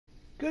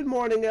Good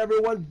morning,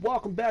 everyone.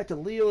 Welcome back to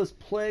Leo's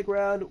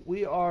Playground.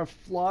 We are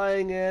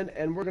flying in,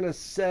 and we're going to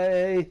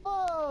say,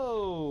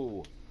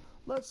 oh!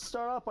 Let's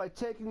start off by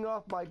taking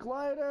off my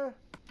glider.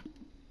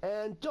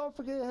 And don't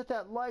forget to hit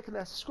that like and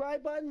that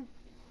subscribe button.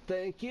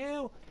 Thank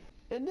you.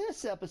 In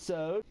this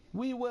episode,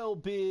 we will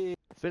be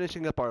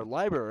finishing up our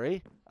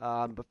library.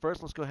 But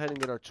first, let's go ahead and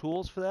get our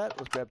tools for that.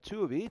 Let's grab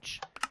 2 of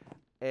each.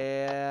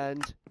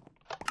 And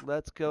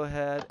let's go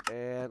ahead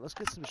and let's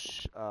get some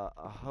a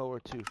hoe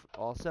or 2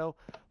 also.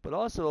 But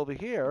also over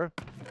here,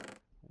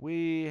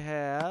 we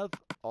have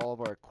all of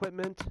our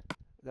equipment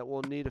that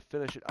we'll need to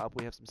finish it up.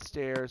 We have some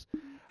stairs.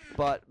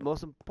 But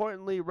most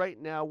importantly,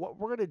 right now, what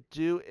we're going to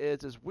do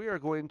is we are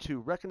going to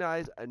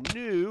recognize a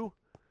new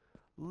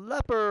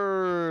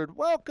Leopard.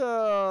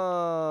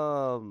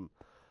 Welcome!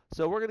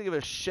 So we're going to give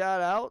a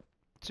shout out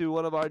to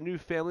one of our new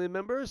family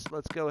members.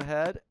 Let's go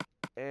ahead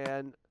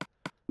and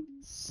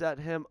set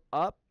him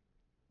up.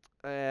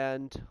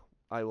 And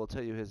I will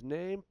tell you his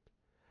name.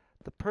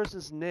 The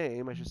person's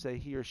name, I should say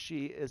he or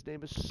she, his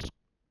name is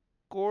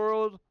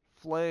Squirreled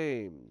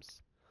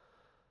Flames.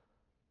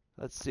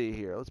 Let's see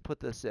here. Let's put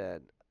this in.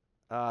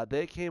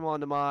 They came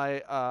onto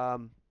my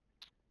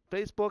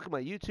Facebook and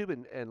my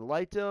YouTube and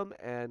liked them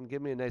and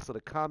gave me a nice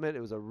little comment.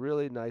 It was a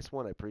really nice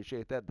one. I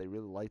appreciate that. They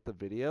really liked the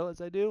video as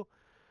I do.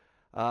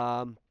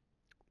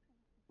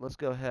 Let's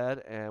go ahead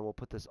and we'll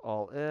put this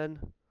all in.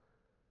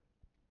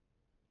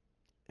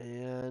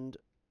 And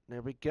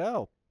there we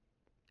go.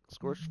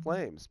 Scorched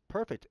Flames.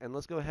 Perfect. And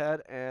let's go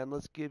ahead and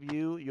let's give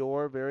you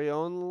your very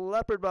own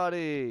leopard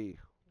body.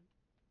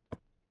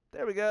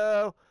 There we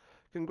go.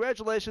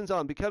 Congratulations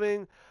on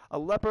becoming a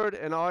leopard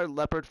in our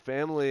leopard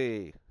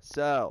family.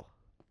 So,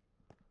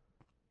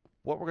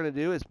 what we're going to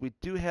do is we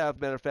do have,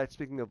 matter of fact,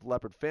 speaking of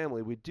leopard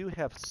family, we do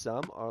have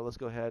some. Let's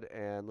go ahead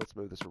and let's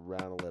move this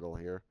around a little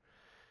here.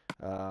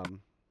 There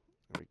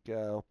we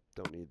go.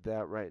 Don't need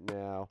that right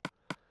now.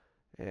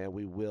 And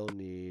we will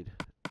need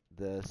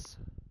this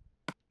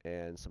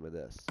and some of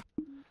this.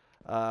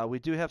 We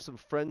do have some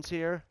friends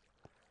here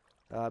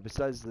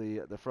besides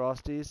the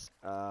Frosties.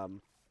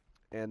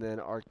 And then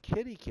our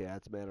kitty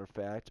cats, matter of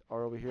fact,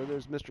 are over here.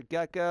 There's Mr.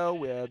 Gecko,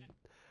 we have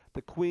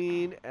the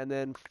Queen, and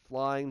then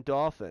Flying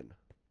Dolphin.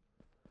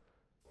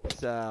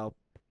 So,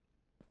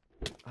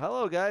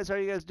 hello guys, how are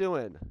you guys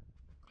doing?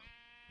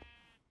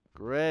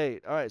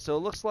 Great. All right, so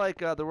it looks like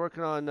they're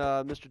working on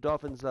Mr.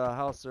 Dolphin's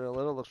house there a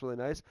little. It looks really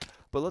nice.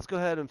 But let's go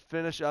ahead and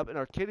finish up. And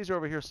our kitties are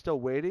over here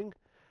still waiting.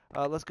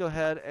 Let's go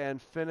ahead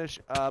and finish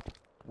up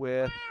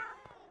with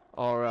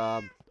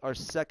our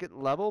second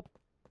level.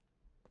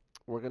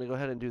 We're going to go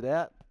ahead and do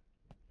that.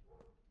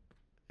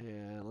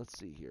 And let's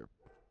see here.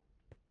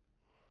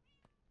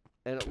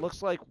 And it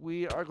looks like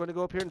we are going to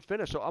go up here and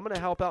finish. So I'm going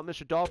to help out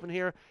Mr. Dolphin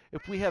here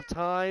if we have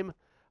time.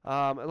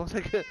 It looks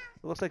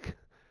like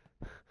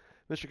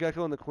Mr.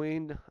 Gecko and the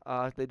Queen,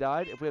 they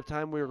died. If we have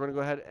time, we're going to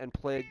go ahead and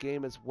play a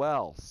game as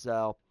well.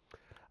 So,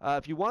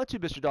 if you want to,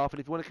 Mr. Dolphin,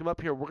 if you want to come up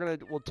here,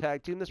 we'll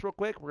tag team this real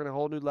quick. We're going to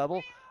hold a new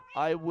level.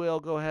 I will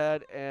go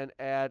ahead and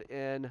add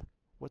in.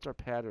 What's our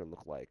pattern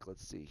look like?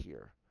 Let's see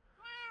here.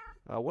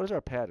 What is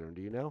our pattern?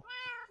 Do you know?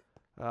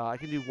 I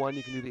can do one,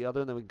 you can do the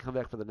other, and then we can come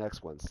back for the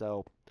next one.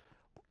 So,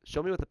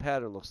 show me what the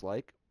pattern looks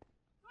like.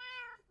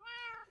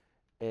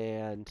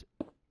 And,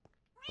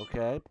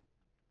 okay.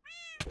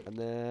 And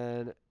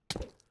then,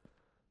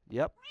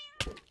 yep.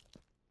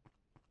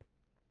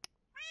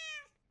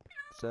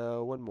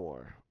 So, one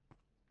more.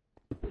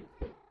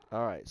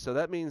 Alright, so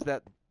that means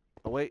that,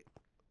 oh wait,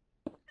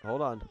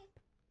 hold on.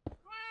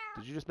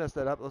 Did you just mess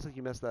that up? It looks like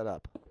you messed that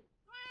up.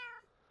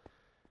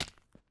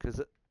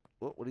 Because,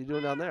 what are you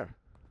doing down there?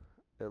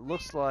 It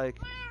looks like,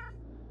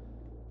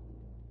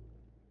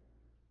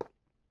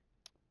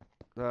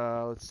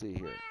 let's see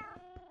here.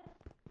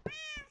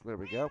 There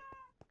we go.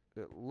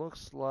 It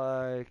looks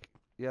like,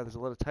 yeah, there's a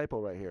little typo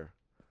right here.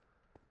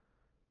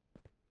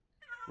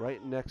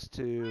 Right next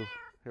to,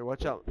 here,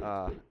 watch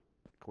out,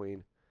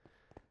 Queen.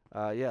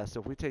 Yeah, so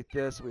if we take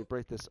this and we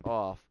break this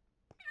off,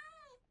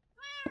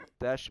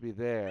 that should be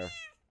there.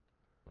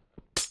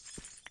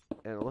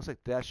 And it looks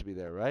like that should be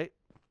there, right?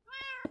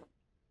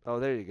 Oh,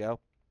 there you go.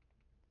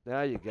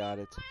 Now you got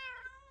it.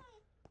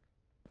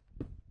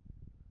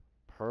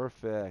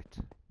 Perfect.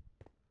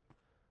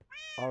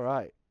 All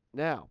right.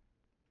 Now,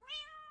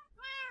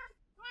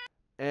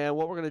 and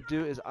what we're going to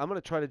do is I'm going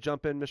to try to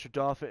jump in, Mr.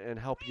 Dolphin, and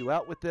help you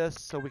out with this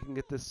so we can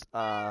get this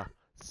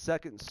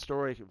second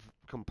story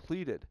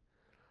completed.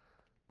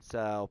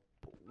 So,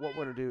 what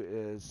we're going to do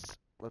is,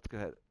 let's go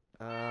ahead.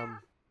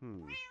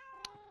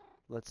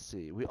 Let's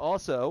see. We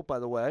also, by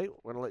the way,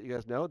 we're going to let you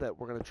guys know that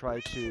we're going to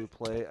try to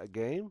play a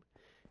game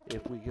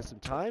if we get some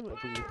time,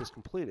 if we can get this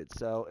completed.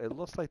 So, it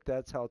looks like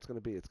that's how it's going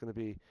to be. It's going to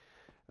be,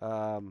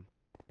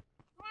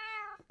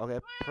 okay,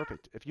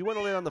 perfect. If you want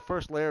to land on the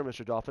first layer,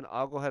 Mr. Dolphin,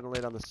 I'll go ahead and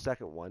land on the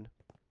second one.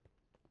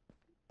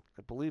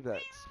 I believe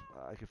that's,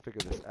 I can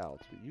figure this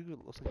out. But you,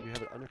 it looks like you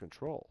have it under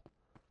control.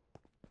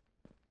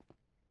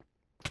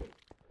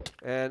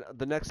 And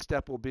the next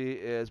step will be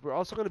is we're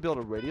also going to build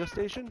a radio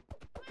station.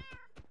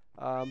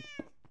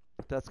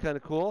 That's kind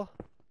of cool.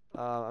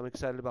 I'm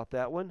excited about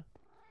that one.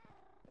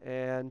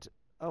 And,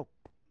 oh,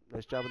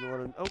 nice job on the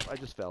letter. Oh, I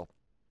just fell.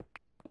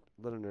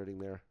 Letter nerding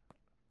there.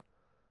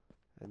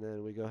 And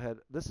then we go ahead.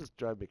 This is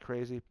driving me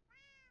crazy.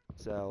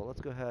 So let's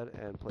go ahead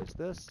and place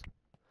this.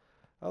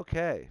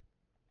 Okay.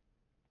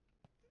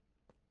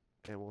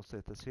 And we'll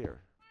set this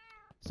here.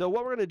 So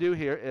what we're going to do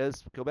here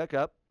is go back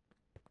up.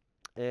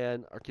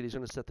 And our kitty's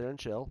going to sit there and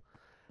chill.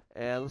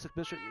 And looks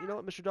like you know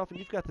what, Mr. Dolphin,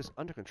 you've got this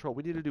under control.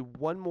 We need to do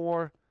one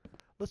more.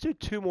 Let's do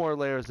 2 more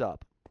layers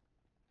up.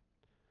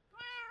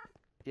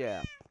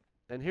 Yeah.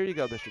 And here you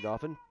go, Mr.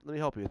 Dolphin. Let me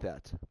help you with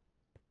that.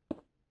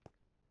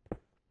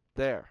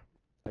 There.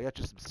 I got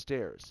you some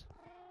stairs.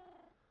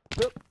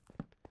 Boop.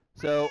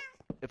 So,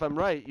 if I'm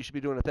right, you should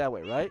be doing it that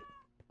way, right?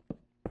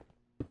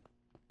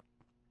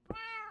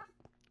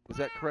 Is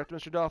that correct,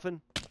 Mr.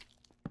 Dolphin?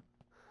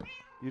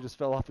 You just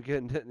fell off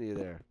again, didn't you,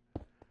 there?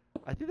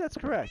 I think that's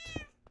correct.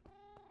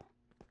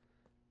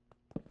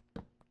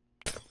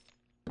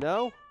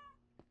 No?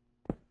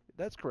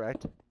 That's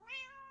correct.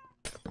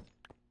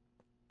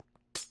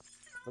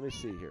 Let me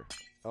see here.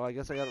 Oh, I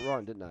guess I got it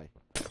wrong, didn't I?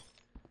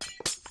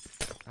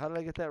 How did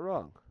I get that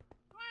wrong?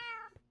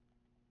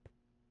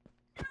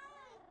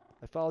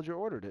 I followed your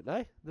order, didn't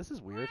I? This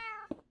is weird.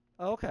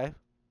 Oh, okay.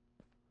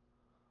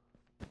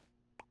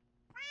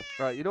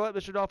 Alright, you know what,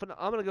 Mr. Dolphin?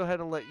 I'm going to go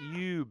ahead and let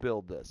you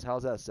build this.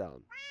 How's that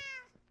sound?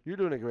 You're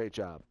doing a great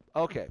job.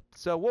 Okay,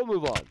 so we'll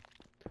move on.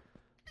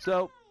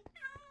 So,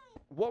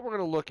 what we're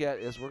going to look at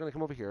is we're going to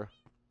come over here.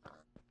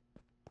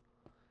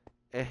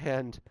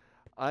 And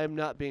I'm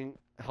not being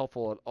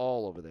helpful at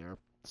all over there.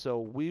 So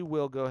we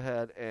will go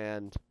ahead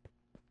and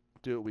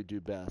do what we do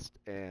best.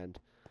 And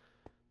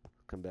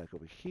come back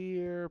over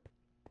here.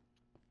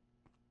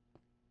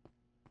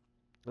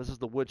 This is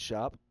the wood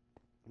shop.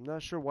 I'm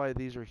not sure why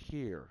these are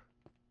here.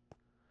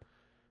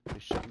 They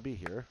shouldn't be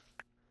here.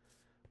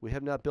 We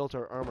have not built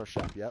our armor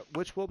shop yet,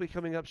 which will be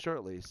coming up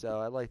shortly, so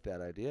I like that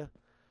idea.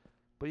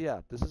 But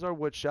yeah, this is our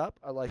wood shop.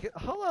 I like it.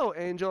 Hello,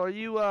 Angel. Are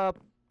you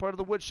part of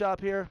the wood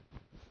shop here?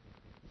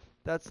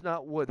 That's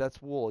not wood.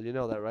 That's wool. You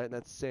know that, right? And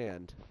that's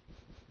sand.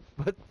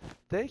 But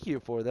thank you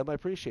for them. I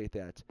appreciate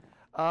that.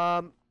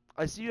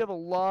 I see you have a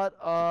lot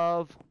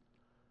of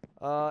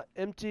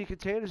empty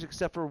containers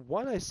except for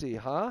one I see,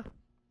 huh?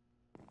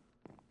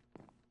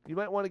 You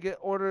might want to get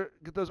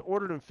those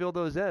ordered and fill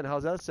those in.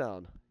 How's that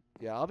sound?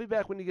 Yeah, I'll be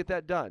back when you get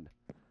that done.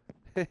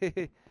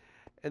 And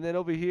then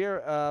over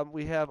here,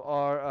 we have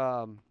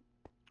our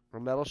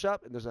metal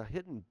shop, and there's a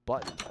hidden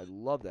button. I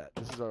love that.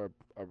 This is our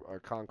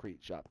concrete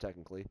shop,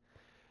 technically.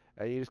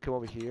 And you just come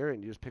over here,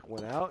 and you just pick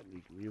one out,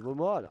 and you move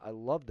on. I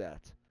love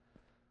that.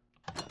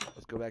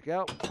 Let's go back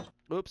out.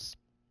 Oops,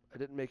 I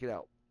didn't make it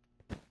out.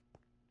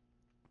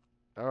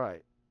 All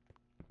right.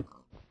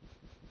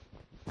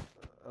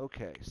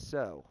 Okay,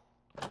 so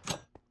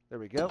there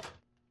we go.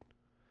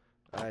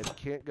 I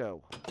can't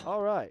go.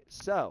 All right,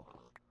 so,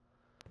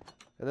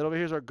 and then over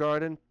here's our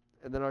garden,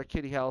 and then our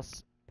kitty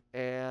house,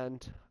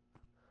 and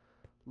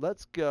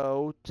let's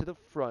go to the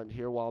front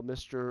here while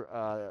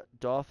Mr.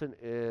 Dolphin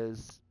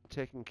is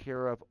taking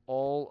care of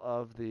all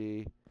of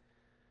the,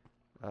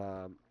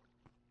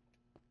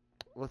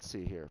 let's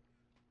see here.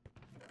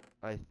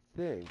 I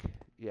think,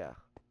 yeah,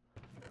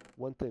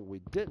 one thing we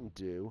didn't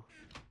do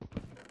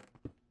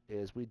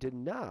is we did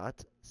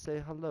not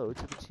say hello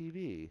to the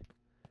TV,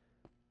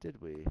 did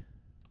we?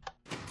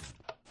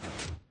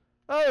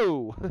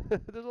 Oh,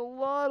 there's a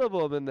lot of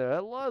them in there. I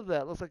love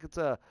that. Looks like it's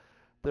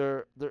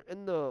they're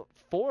in the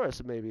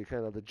forest, maybe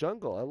kind of the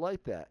jungle. I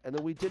like that. And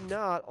then we did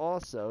not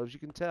also, as you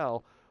can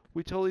tell,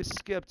 we totally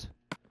skipped.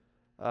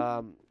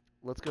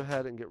 Let's go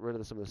ahead and get rid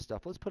of some of this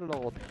stuff. Let's put it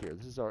all up here.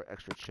 This is our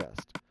extra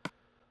chest.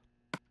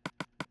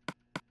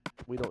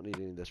 We don't need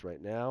any of this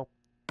right now.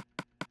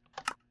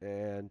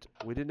 And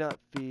we did not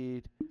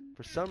feed,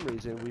 for some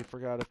reason, we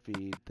forgot to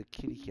feed the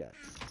kitty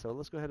cats. So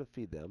let's go ahead and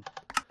feed them.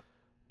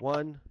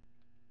 1,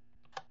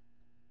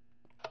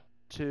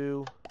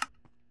 2,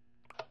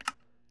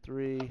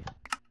 3,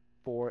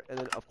 4, and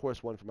then of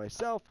course one for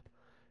myself.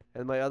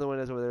 And my other one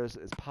is over there is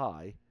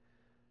pie.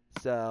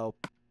 So,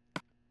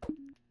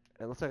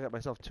 and looks like I got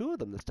myself 2 of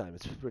them this time.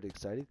 It's pretty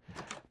exciting.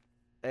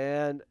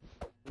 And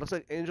looks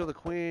like Angel the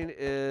Queen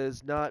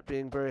is not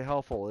being very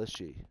helpful, is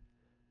she?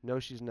 No,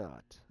 she's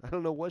not. I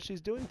don't know what she's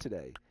doing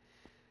today.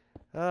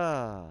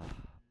 All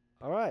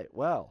right,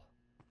 well,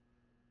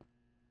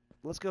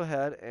 let's go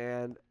ahead,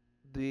 and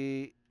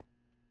the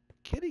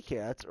kitty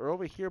cats are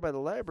over here by the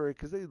library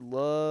because they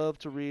love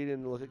to read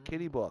and look at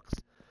kitty books.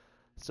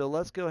 So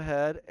let's go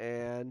ahead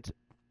and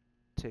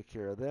take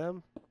care of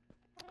them.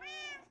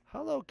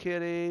 Hello,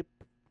 Kitty.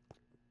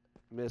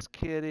 Miss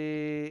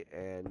Kitty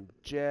and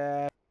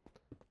Jack.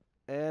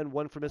 And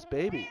one for Miss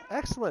Baby.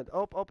 Excellent.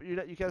 Oh, you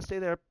gotta stay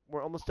there.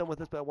 We're almost done with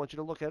this, but I want you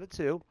to look at it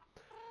too.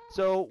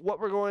 So what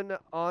we're going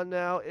on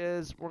now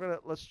is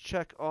let's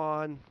check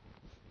on.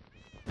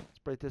 Let's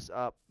break this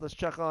up. Let's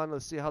check on.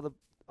 Let's see how the.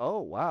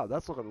 Oh wow,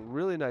 that's looking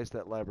really nice.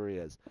 That library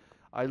is.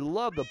 I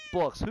love the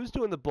books. Who's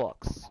doing the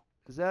books?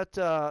 Is that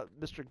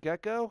Mr.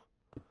 Gecko?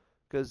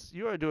 Because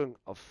you are doing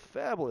a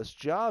fabulous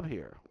job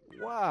here.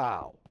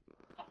 Wow.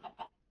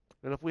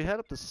 And if we head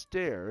up the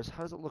stairs,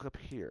 how does it look up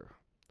here?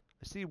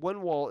 I see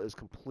one wall is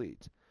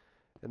complete.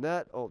 And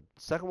that, oh,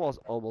 second wall is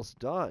almost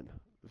done.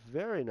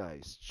 Very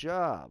nice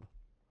job.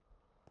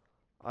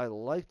 I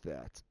like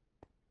that.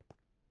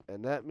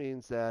 And that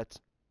means that,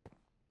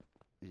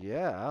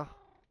 yeah,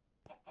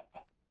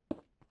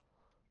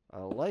 I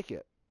like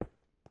it.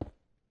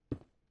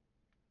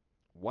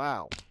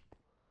 Wow.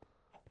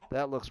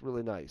 That looks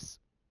really nice.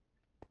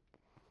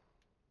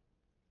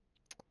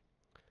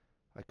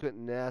 I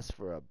couldn't ask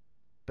for a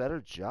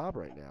better job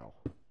right now.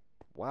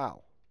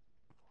 Wow.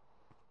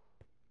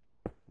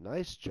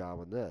 Nice job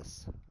on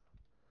this.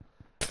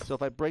 So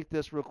if I break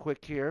this real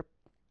quick here,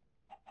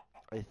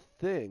 I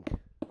think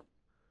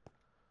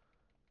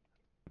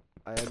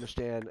I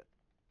understand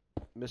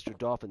Mr.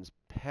 Dolphin's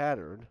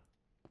pattern.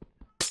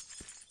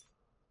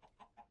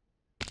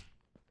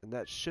 And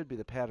that should be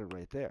the pattern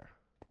right there.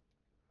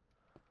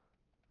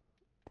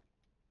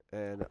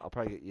 And I'll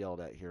probably get yelled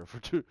at here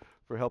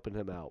for helping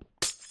him out.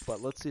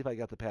 But let's see if I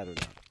got the pattern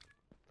down.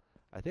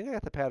 I think I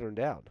got the pattern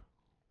down.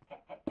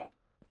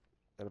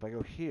 And if I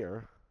go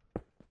here,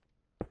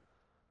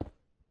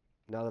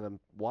 now that I'm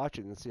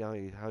watching and see how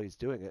he's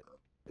doing it.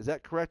 Is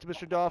that correct,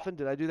 Mr. Dolphin?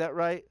 Did I do that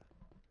right?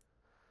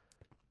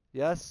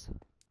 Yes?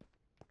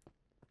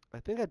 I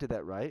think I did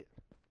that right.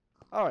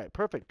 All right,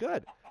 perfect,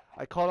 good.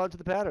 I caught on to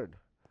the pattern.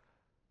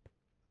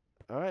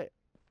 All right.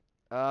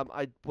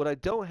 What I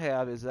don't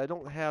have is I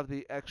don't have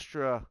the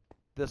extra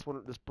this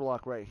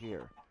block right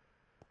here.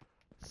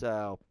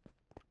 So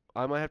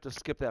I might have to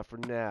skip that for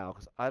now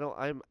because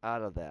I'm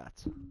out of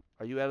that.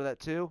 Are you out of that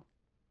too?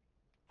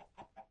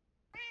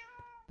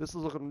 This is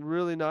looking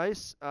really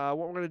nice. What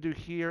we're going to do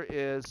here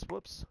is,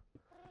 whoops.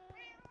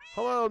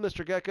 Hello,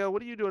 Mr. Gecko.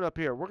 What are you doing up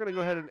here? We're going to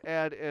go ahead and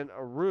add in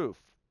a roof.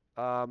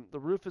 The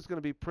roof is going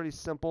to be pretty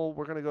simple.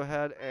 We're going to go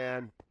ahead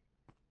and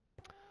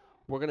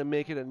we're going to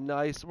make it we're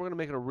going to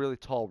make it a really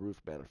tall roof,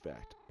 matter of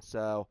fact.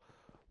 So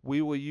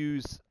we will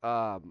use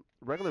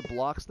regular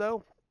blocks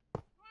though.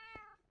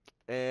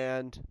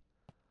 And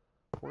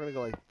we're going to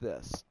go like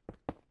this.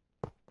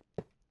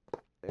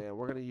 And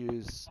we're going to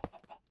use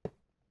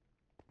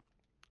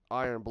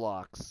iron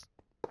blocks.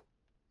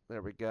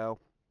 There we go.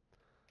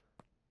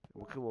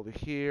 We'll come over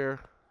here.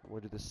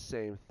 We'll do the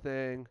same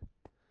thing.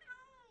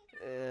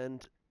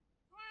 And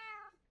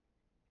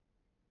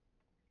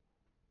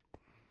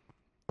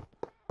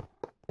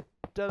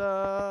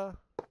ta-da!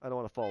 I don't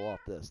want to fall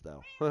off this,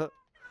 though.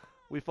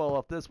 We fall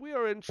off this, we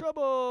are in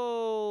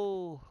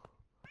trouble!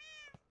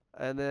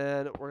 And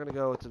then we're going to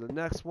go to the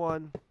next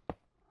one.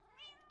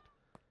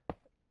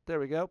 There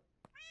we go.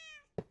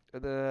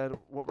 And then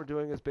what we're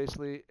doing is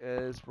basically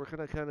we're going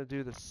to kind of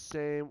do the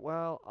same.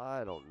 Well,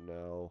 I don't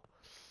know.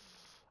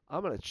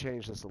 I'm going to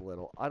change this a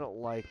little. I don't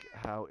like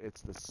how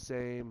it's the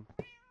same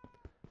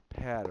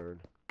pattern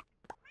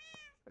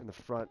in the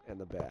front and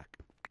the back.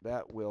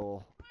 That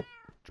will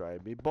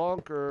drive me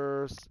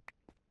bonkers.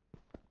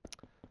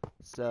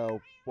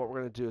 So what we're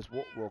going to do is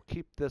we'll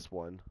keep this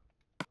one.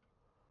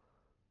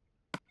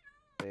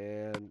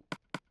 And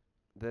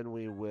then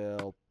we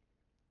will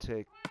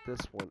take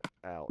this one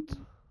out.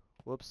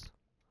 Whoops.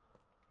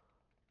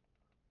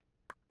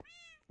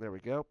 There we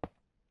go.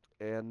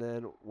 And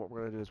then what we're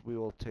going to do is we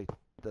will take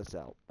this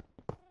out.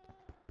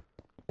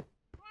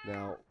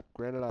 Now,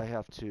 granted I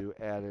have to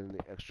add in the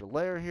extra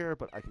layer here,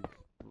 but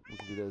we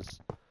can do this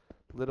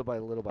little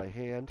by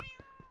hand.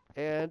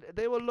 And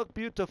they will look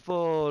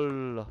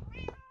beautiful.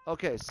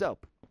 Okay, so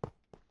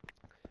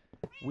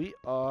we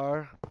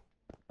are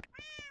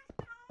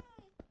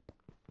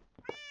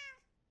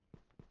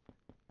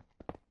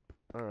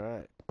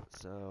alright,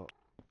 so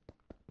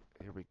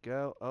here we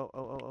go.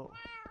 Oh.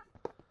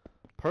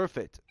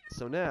 Perfect.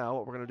 So now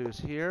what we're going to do is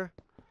here,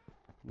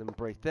 and then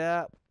break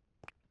that,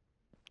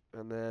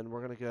 and then we're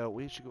going to go,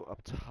 we should go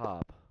up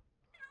top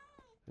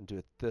and do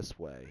it this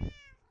way,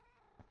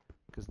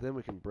 because then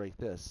we can break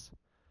this.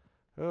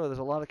 Oh, there's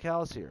a lot of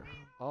cows here.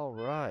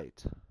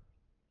 Alright.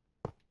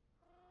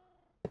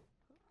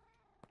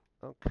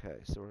 Okay,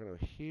 so we're going to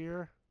go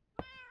here.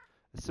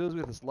 As soon as we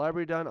get this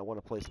library done, I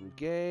want to play some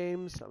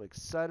games. I'm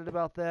excited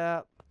about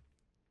that.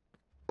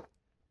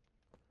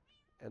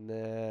 And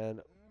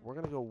then we're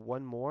going to go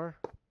one more.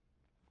 And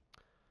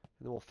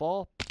then we'll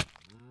fall.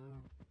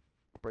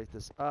 Break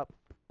this up.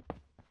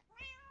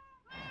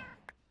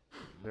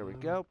 There we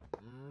go.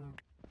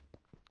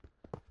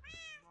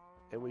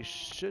 And we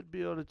should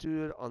be able to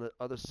do it on the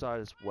other side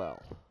as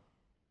well.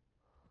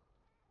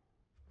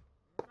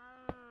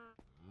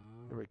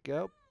 There we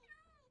go.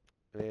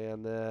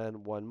 And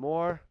then one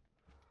more.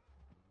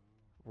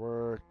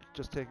 We're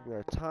just taking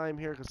our time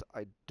here because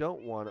I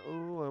don't want to...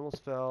 Ooh, I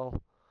almost fell.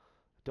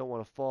 Don't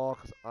want to fall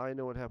because I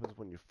know what happens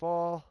when you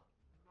fall.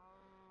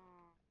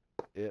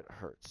 It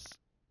hurts.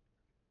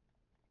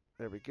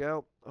 There we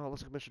go. Oh,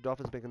 looks like Mr.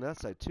 Dolphin's making that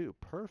side too.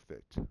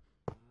 Perfect.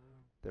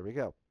 There we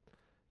go.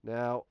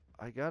 Now,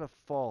 I got to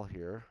fall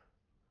here.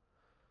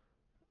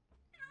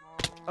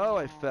 Oh,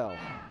 I fell.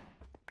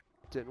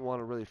 Didn't want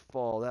to really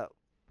fall that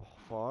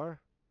far.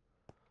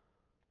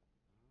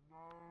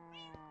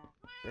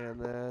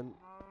 And then...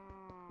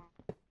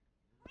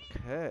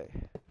 Okay.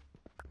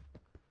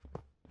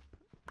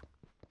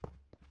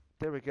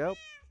 There we go.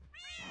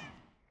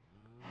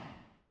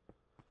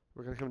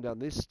 We're going to come down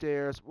these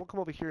stairs. We'll come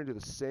over here and do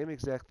the same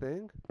exact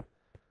thing.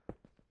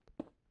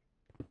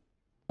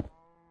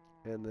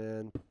 And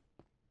then,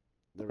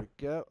 there we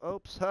go.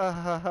 Oops. Ha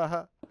ha ha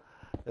ha.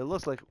 It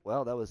looks like,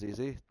 well, that was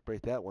easy.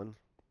 Break that one.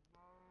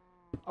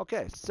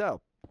 Okay, so.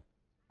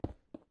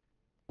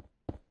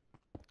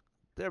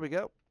 There we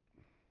go.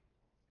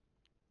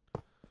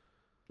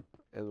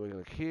 And we're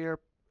going to here.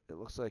 It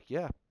looks like,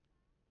 yeah.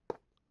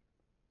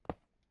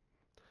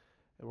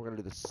 And we're going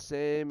to do the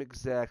same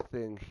exact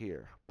thing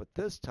here. But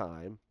this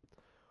time,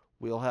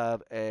 we'll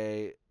have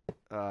a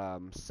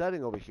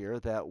setting over here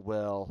that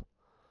will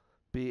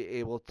be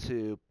able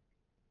to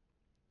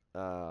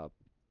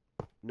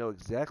know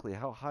exactly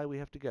how high we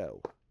have to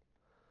go,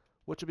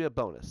 which will be a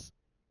bonus.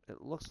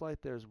 It looks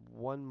like there's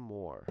one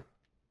more.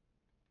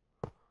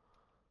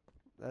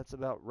 That's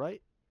about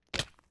right.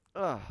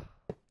 Come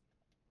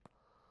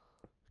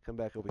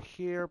back over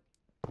here.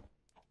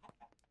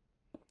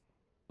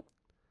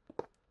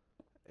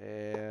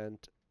 And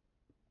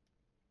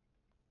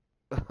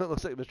it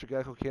looks like Mr.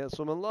 Gecko can't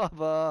swim in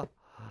lava.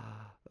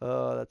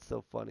 Oh, that's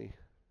so funny.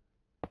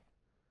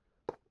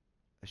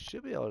 I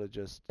should be able to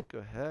just go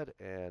ahead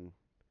and...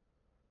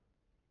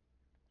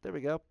 There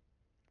we go.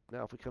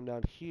 Now if we come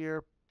down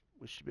here,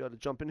 we should be able to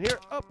jump in here.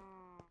 Oh,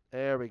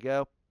 there we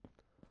go.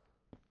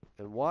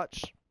 And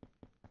watch.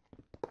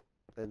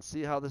 And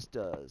see how this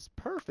does.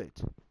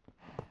 Perfect.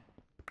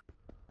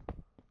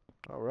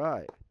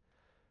 Alright.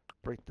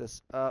 Break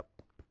this up.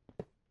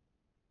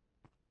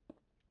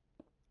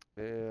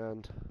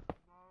 And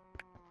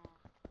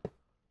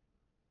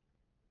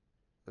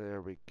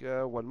there we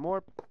go. One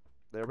more.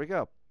 There we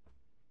go.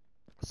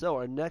 So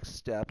our next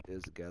step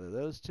is to gather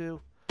those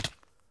two.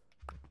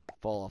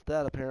 Fall off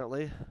that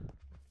apparently.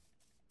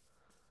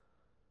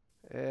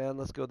 And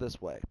let's go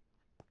this way.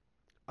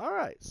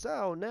 Alright,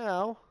 so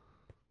now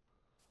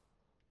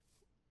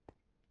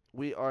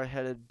we are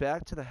headed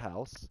back to the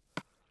house.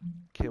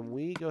 Can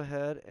we go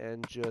ahead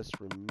and just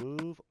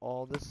remove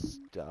all this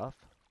stuff?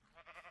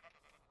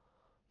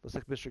 Looks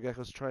like Mr.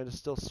 Gecko's trying to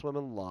still swim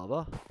in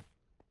lava.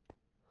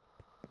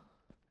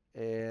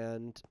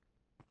 And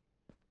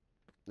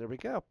there we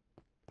go.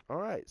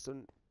 Alright, so,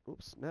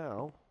 oops,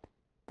 now.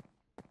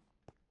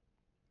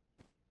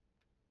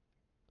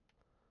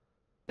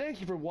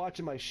 Thank you for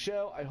watching my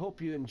show. I hope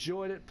you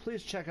enjoyed it.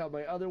 Please check out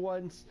my other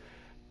ones.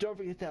 Don't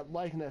forget that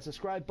like and that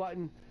subscribe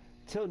button.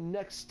 Till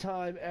next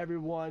time,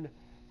 everyone,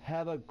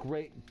 have a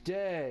great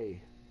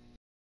day.